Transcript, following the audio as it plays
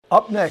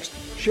Up next,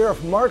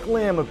 Sheriff Mark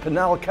Lamb of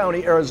Pinal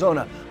County,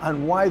 Arizona,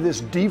 on why this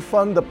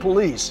defund the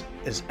police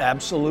is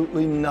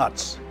absolutely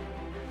nuts.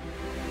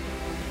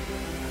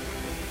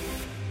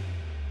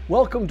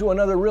 Welcome to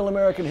another Real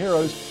American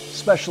Heroes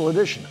special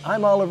edition.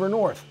 I'm Oliver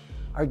North.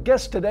 Our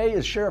guest today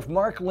is Sheriff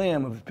Mark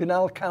Lamb of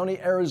Pinal County,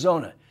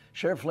 Arizona.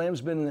 Sheriff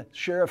Lamb's been the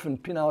sheriff in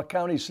Pinal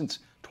County since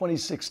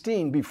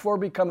 2016. Before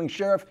becoming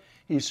sheriff,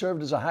 he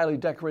served as a highly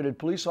decorated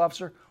police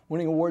officer,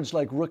 winning awards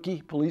like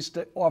Rookie Police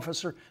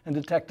Officer and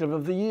Detective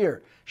of the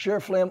Year.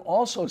 Sheriff Lamb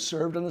also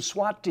served on the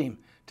SWAT team,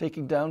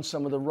 taking down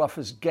some of the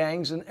roughest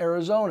gangs in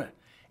Arizona.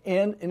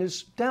 And in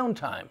his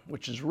downtime,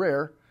 which is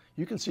rare,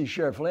 you can see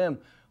Sheriff Lamb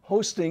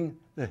hosting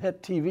the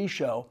hit TV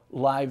show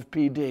Live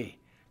PD.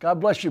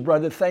 God bless you,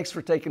 brother. Thanks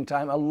for taking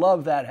time. I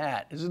love that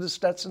hat. Is it a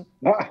Stetson?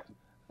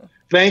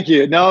 Thank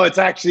you. No, it's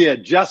actually a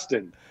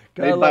Justin,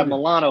 made by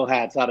Milano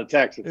hats out of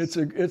Texas.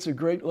 It's a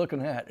great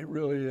looking hat. It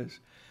really is.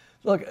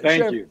 Look, Thank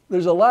Sheriff, you.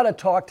 There's a lot of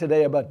talk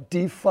today about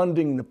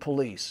defunding the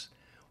police.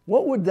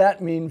 What would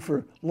that mean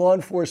for law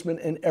enforcement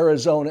in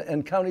Arizona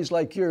and counties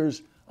like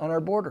yours on our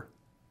border?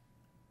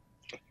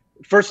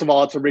 First of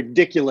all, it's a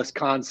ridiculous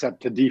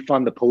concept to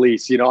defund the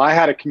police. You know, I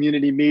had a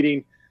community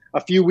meeting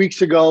a few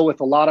weeks ago with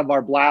a lot of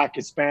our Black,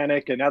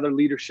 Hispanic, and other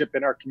leadership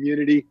in our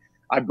community.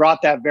 I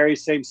brought that very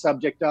same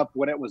subject up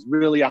when it was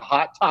really a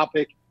hot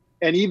topic.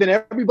 And even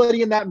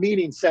everybody in that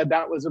meeting said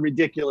that was a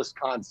ridiculous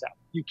concept.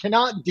 You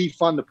cannot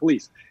defund the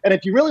police. And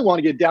if you really want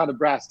to get down to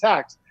brass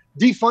tacks,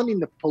 defunding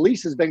the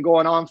police has been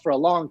going on for a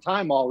long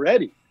time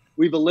already.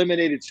 We've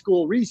eliminated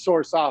school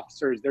resource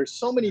officers. There's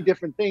so many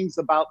different things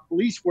about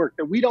police work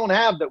that we don't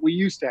have that we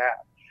used to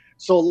have.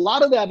 So a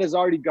lot of that has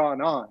already gone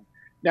on.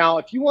 Now,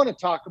 if you want to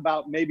talk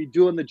about maybe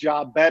doing the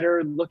job better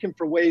and looking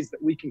for ways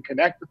that we can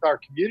connect with our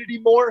community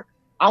more,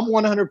 I'm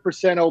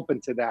 100% open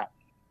to that.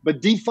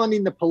 But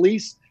defunding the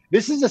police,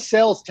 this is a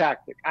sales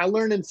tactic. I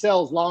learned in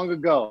sales long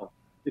ago.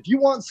 If you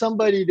want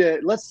somebody to,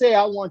 let's say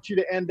I want you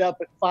to end up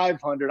at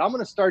 500, I'm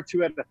going to start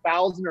you at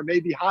 1,000 or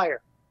maybe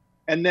higher.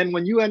 And then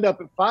when you end up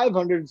at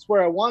 500, it's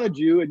where I wanted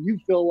you, and you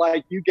feel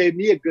like you gave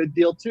me a good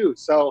deal too.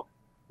 So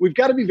we've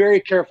got to be very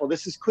careful.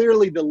 This is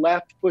clearly the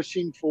left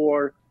pushing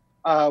for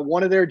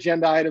one of their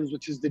agenda items,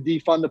 which is to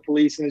defund the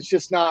police. And it's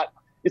just not,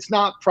 it's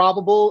not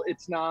probable,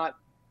 it's not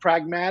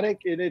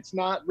pragmatic, and it's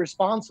not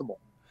responsible.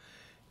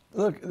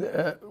 Look,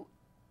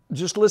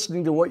 just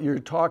listening to what you're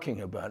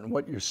talking about and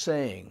what you're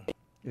saying,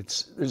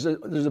 there's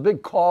a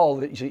big call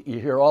that you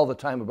hear all the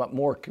time about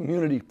more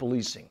community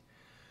policing.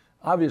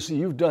 Obviously,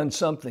 you've done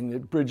something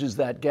that bridges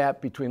that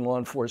gap between law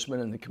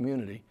enforcement and the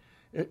community.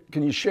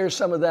 Can you share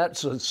some of that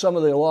so some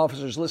of the law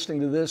officers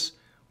listening to this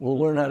will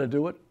learn how to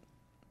do it?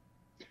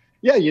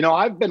 Yeah, you know,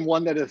 I've been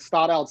one that has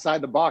thought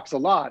outside the box a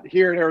lot.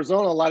 Here in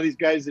Arizona, a lot of these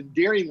guys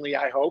endearingly,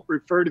 I hope,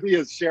 refer to me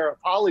as Sheriff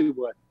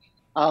Hollywood,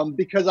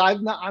 because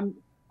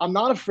I'm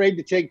not afraid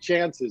to take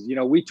chances. You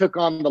know, we took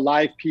on the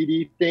Live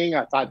PD thing.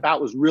 I thought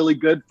that was really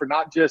good for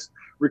not just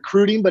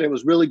recruiting, but it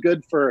was really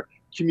good for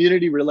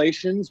community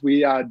relations.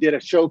 We did a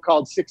show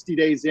called 60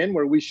 Days In,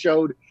 where we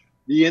showed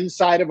the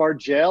inside of our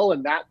jail,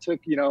 and that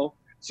took, you know,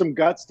 some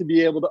guts to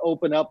be able to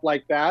open up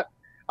like that.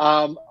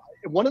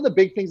 One of the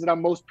big things that I'm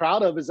most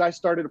proud of is I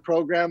started a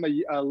program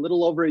a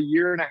little over a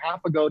year and a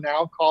half ago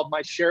now called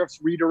my Sheriff's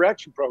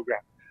Redirection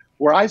Program,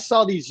 where I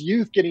saw these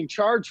youth getting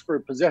charged for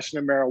possession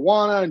of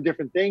marijuana and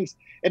different things.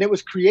 And it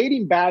was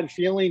creating bad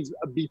feelings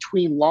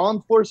between law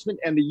enforcement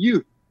and the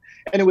youth.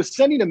 And it was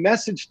sending a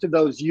message to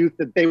those youth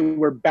that they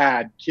were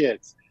bad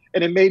kids.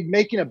 And it made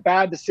making a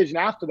bad decision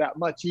after that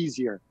much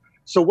easier.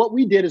 So what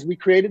we did is we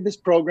created this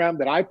program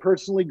that I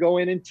personally go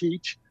in and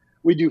teach.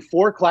 We do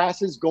 4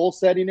 classes: goal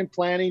setting and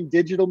planning,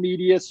 digital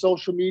media,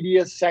 social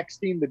media,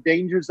 sexting, the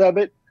dangers of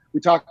it. We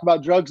talk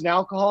about drugs and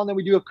alcohol, and then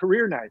we do a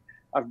career night.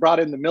 I've brought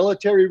in the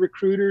military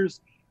recruiters.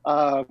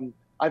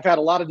 I've had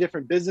a lot of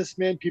different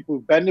businessmen, people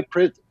who've been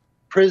to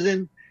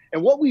prison.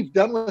 And what we've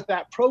done with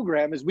that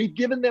program is we've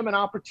given them an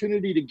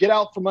opportunity to get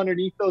out from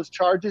underneath those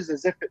charges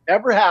as if it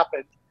never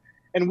happened.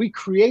 And we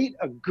create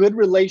a good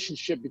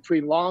relationship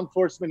between law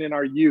enforcement and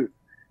our youth.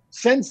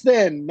 Since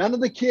then, none of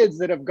the kids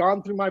that have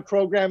gone through my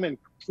program and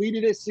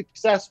completed it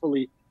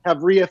successfully have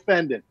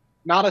reoffended.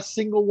 Not a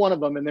single one of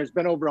them. And there's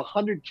been over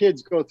 100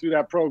 kids go through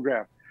that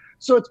program.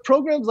 So it's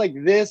programs like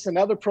this and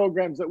other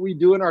programs that we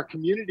do in our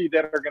community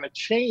that are going to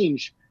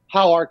change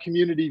how our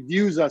community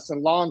views us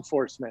in law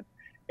enforcement.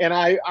 And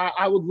I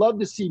would love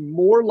to see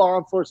more law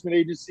enforcement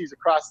agencies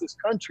across this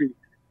country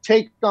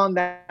take on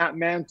that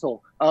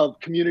mantle of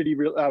community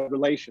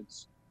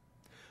relations.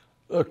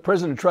 Look,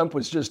 President Trump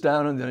was just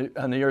down on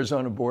the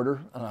Arizona border.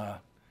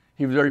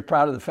 He was very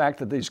proud of the fact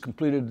that he's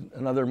completed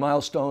another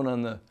milestone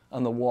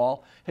on the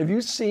wall. Have you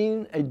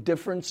seen a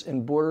difference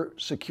in border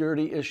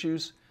security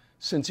issues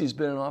since he's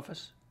been in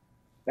office?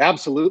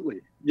 Absolutely.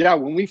 Yeah,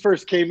 when we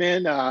first came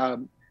in,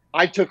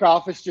 I took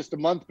office just a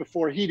month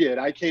before he did.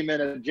 I came in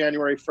on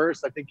January 1st.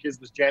 I think his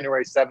was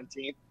January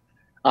 17th.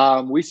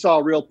 We saw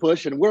a real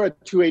push, and we're a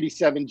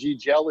 287G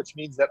jail, which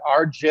means that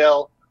our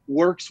jail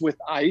works with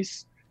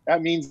ICE.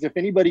 That means if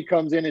anybody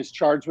comes in is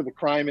charged with a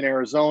crime in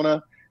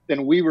Arizona,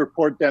 then we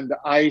report them to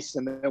ICE.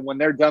 And then when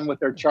they're done with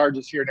their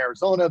charges here in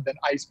Arizona, then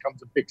ICE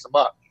comes and picks them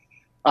up.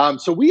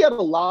 So we had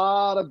a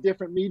lot of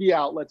different media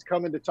outlets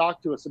coming to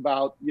talk to us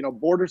about,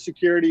 border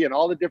security and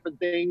all the different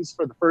things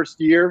for the first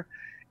year.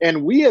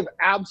 And we have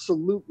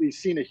absolutely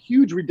seen a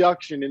huge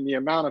reduction in the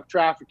amount of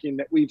trafficking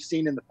that we've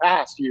seen in the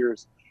past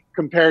years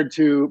compared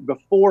to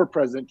before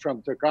President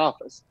Trump took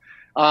office.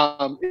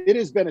 It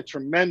has been a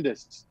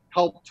tremendous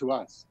help to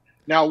us.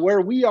 Now,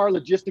 where we are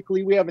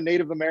logistically, we have a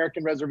Native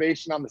American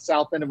reservation on the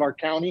south end of our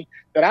county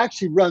that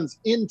actually runs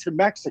into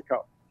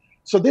Mexico.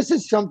 So this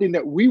is something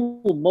that we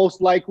will most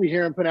likely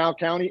here in Pinal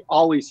County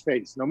always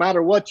face. No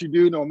matter what you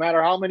do, no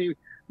matter how many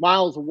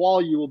miles of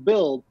wall you will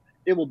build,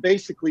 it will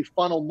basically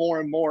funnel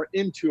more and more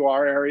into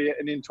our area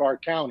and into our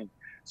county.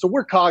 So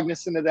we're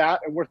cognizant of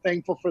that, and we're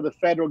thankful for the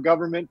federal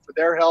government for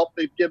their help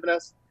they've given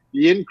us,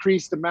 the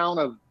increased amount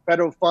of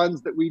federal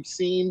funds that we've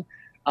seen.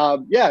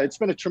 It's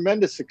been a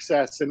tremendous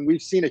success, and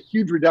we've seen a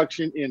huge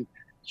reduction in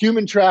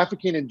human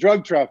trafficking and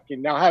drug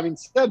trafficking. Now, having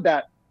said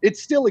that, it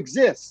still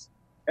exists.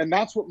 And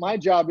that's what my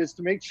job is,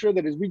 to make sure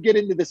that as we get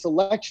into this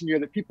election year,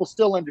 that people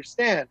still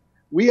understand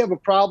we have a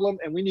problem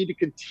and we need to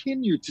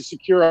continue to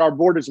secure our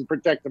borders and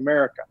protect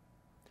America.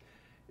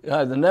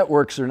 The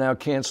networks are now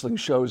canceling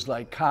shows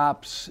like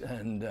Cops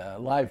and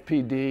Live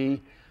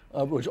PD,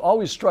 which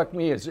always struck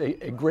me as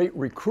a great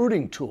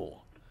recruiting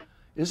tool.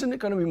 Isn't it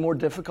going to be more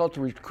difficult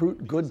to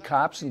recruit good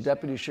cops and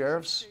deputy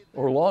sheriffs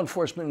or law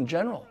enforcement in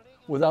general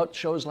without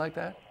shows like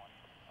that?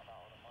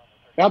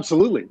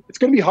 Absolutely. It's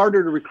going to be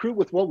harder to recruit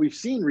with what we've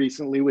seen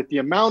recently, with the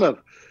amount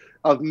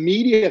of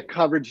media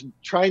coverage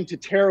trying to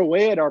tear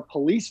away at our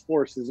police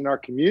forces and our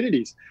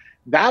communities.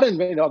 That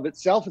in and of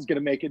itself is going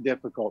to make it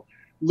difficult.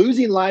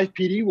 Losing Live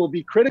PD will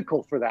be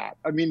critical for that.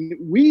 I mean,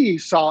 we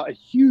saw a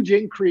huge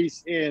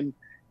increase in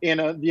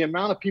the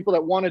amount of people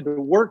that wanted to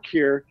work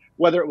here,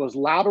 whether it was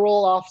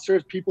lateral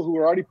officers, people who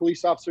were already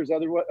police officers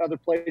other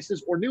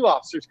places, or new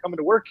officers coming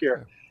to work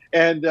here.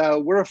 And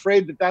we're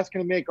afraid that that's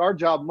going to make our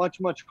job much,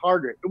 much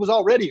harder. It was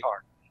already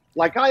hard.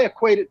 Like, I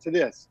equate it to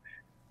this.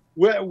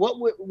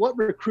 What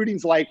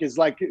recruiting's like is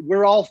like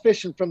we're all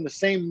fishing from the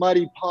same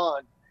muddy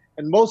pond,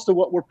 and most of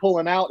what we're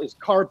pulling out is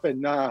carp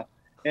and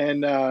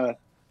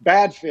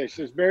bad fish.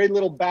 There's very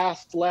little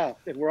bass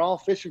left, and we're all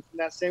fishing from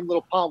that same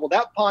little pond. Well,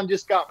 that pond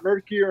just got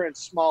murkier and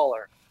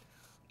smaller.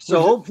 So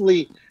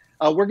hopefully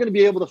we're going to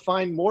be able to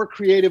find more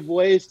creative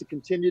ways to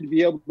continue to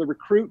be able to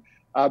recruit,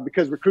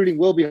 because recruiting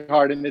will be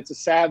hard, and it's a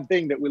sad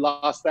thing that we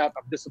lost that.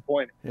 I'm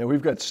disappointed. Yeah,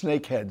 we've got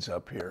snakeheads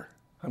up here.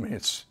 I mean,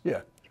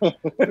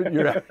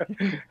 you're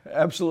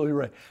absolutely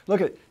right.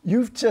 Look,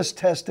 you've just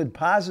tested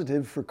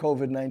positive for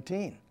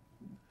COVID-19.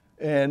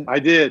 And I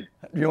did.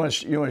 You want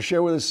to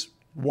share with us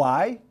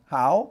why,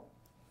 how?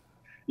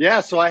 Yeah,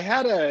 so I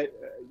had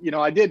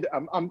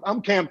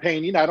I'm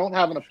campaigning. I don't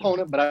have an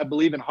opponent, but I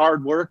believe in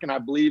hard work and I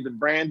believe in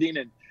branding,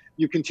 and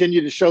you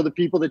continue to show the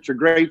people that you're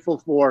grateful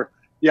for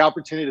the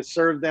opportunity to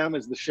serve them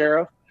as the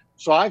sheriff.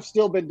 So I've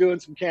still been doing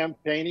some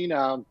campaigning.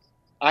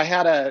 I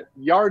had a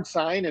yard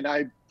sign, and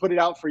I put it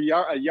out for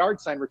a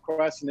yard sign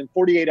request, and in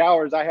 48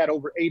 hours, I had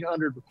over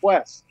 800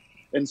 requests.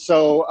 And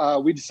so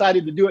we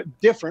decided to do it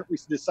different. We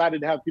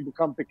decided to have people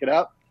come pick it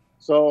up.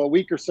 So a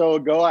week or so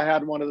ago, I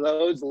had one of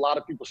those. A lot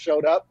of people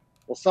showed up.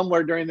 Well,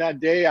 somewhere during that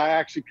day, I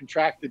actually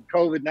contracted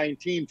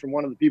COVID-19 from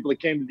one of the people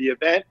that came to the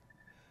event.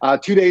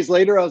 2 days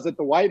later, I was at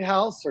the White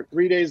House, or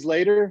 3 days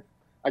later,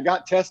 I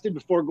got tested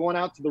before going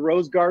out to the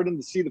Rose Garden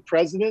to see the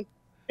president,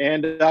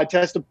 and I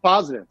tested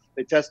positive.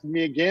 They tested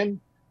me again.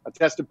 I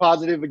tested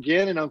positive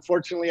again, and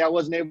unfortunately, I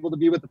wasn't able to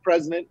be with the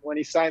president when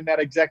he signed that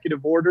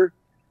executive order.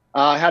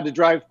 I had to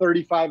drive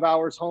 35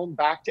 hours home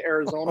back to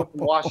Arizona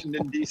from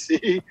Washington,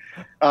 D.C.,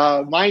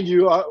 mind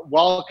you,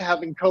 while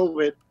having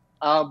COVID.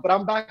 But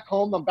I'm back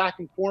home. I'm back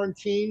in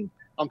quarantine.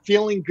 I'm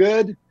feeling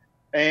good,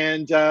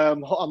 and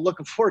I'm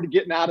looking forward to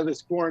getting out of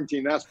this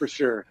quarantine, that's for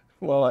sure.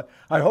 Well,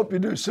 I hope you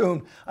do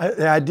soon.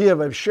 The idea of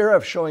a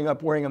sheriff showing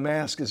up wearing a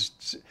mask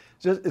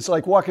it's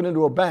like walking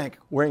into a bank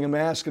wearing a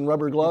mask and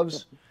rubber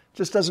gloves.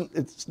 Just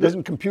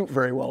doesn't compute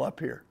very well up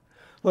here.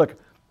 Look.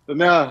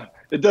 No,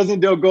 it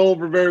doesn't go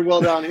over very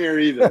well down here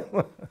either.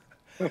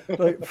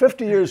 Like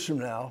 50 years from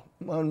now,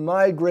 when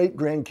my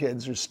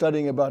great-grandkids are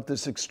studying about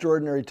this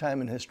extraordinary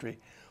time in history,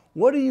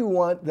 what do you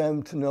want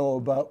them to know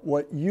about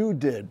what you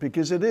did?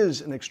 Because it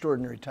is an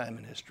extraordinary time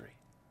in history.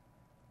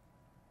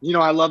 You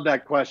know, I love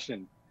that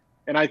question.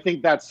 And I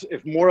think that's,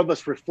 if more of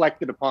us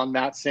reflected upon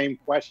that same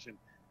question,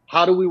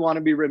 how do we want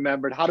to be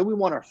remembered? How do we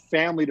want our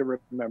family to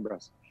remember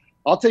us?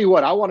 I'll tell you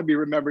what, I want to be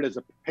remembered as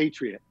a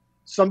patriot,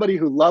 somebody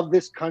who loved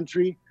this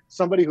country,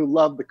 somebody who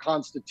loved the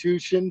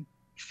Constitution,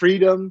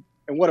 freedom,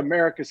 and what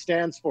America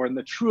stands for, and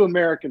the true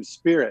American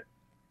spirit.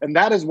 And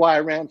that is why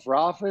I ran for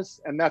office,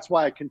 and that's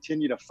why I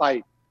continue to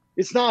fight.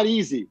 It's not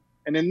easy.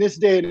 And in this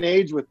day and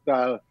age with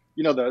the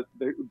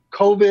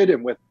COVID,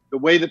 and with the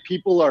way that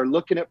people are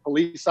looking at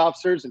police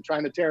officers and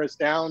trying to tear us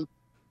down,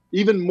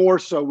 even more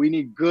so, we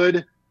need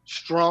good,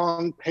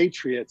 strong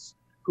patriots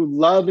who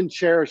love and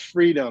cherish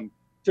freedom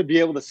to be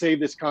able to save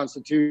this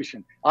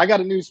Constitution. I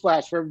got a news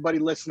flash for everybody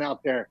listening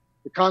out there.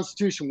 The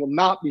Constitution will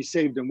not be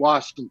saved in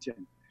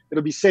Washington.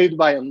 It'll be saved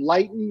by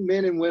enlightened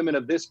men and women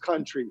of this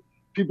country,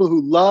 people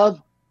who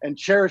love and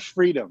cherish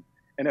freedom.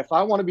 And if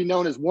I want to be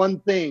known as one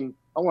thing,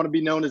 I want to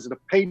be known as a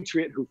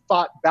patriot who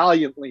fought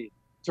valiantly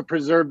to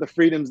preserve the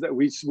freedoms that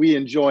we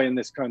enjoy in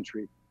this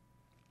country.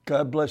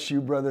 God bless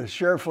you, brother.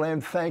 Sheriff Lamb,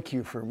 thank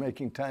you for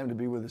making time to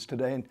be with us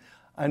today. And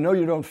I know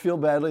you don't feel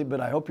badly, but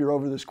I hope you're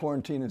over this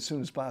quarantine as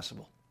soon as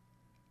possible.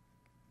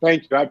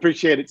 Thank you. I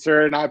appreciate it,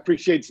 sir. And I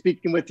appreciate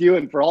speaking with you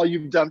and for all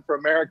you've done for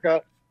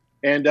America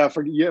and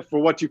for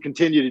what you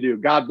continue to do.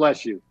 God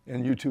bless you.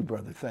 And you too,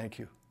 brother. Thank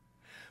you.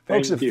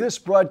 Folks, Thank if you. this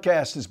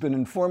broadcast has been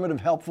informative,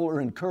 helpful,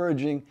 or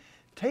encouraging,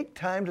 take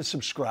time to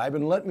subscribe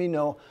and let me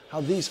know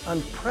how these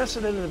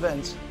unprecedented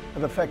events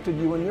have affected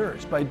you and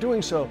yours. By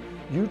doing so,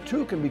 you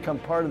too can become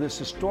part of this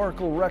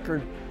historical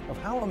record of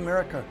how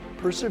America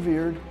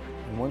persevered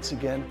and once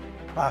again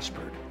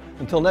prospered.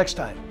 Until next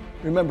time,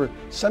 remember,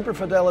 Semper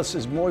Fidelis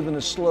is more than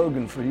a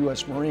slogan for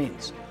U.S.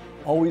 Marines.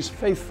 Always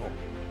faithful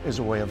is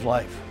a way of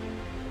life.